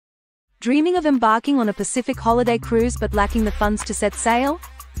Dreaming of embarking on a Pacific holiday cruise but lacking the funds to set sail?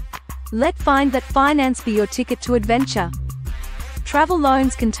 Let Find That Finance be your ticket to adventure. Travel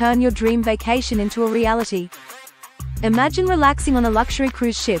loans can turn your dream vacation into a reality. Imagine relaxing on a luxury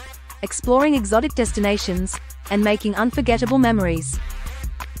cruise ship, exploring exotic destinations, and making unforgettable memories.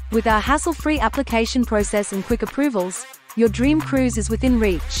 With our hassle-free application process and quick approvals, your dream cruise is within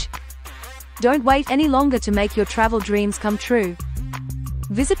reach. Don't wait any longer to make your travel dreams come true.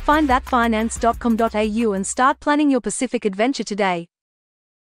 Visit findthatfinance.com.au and start planning your Pacific adventure today.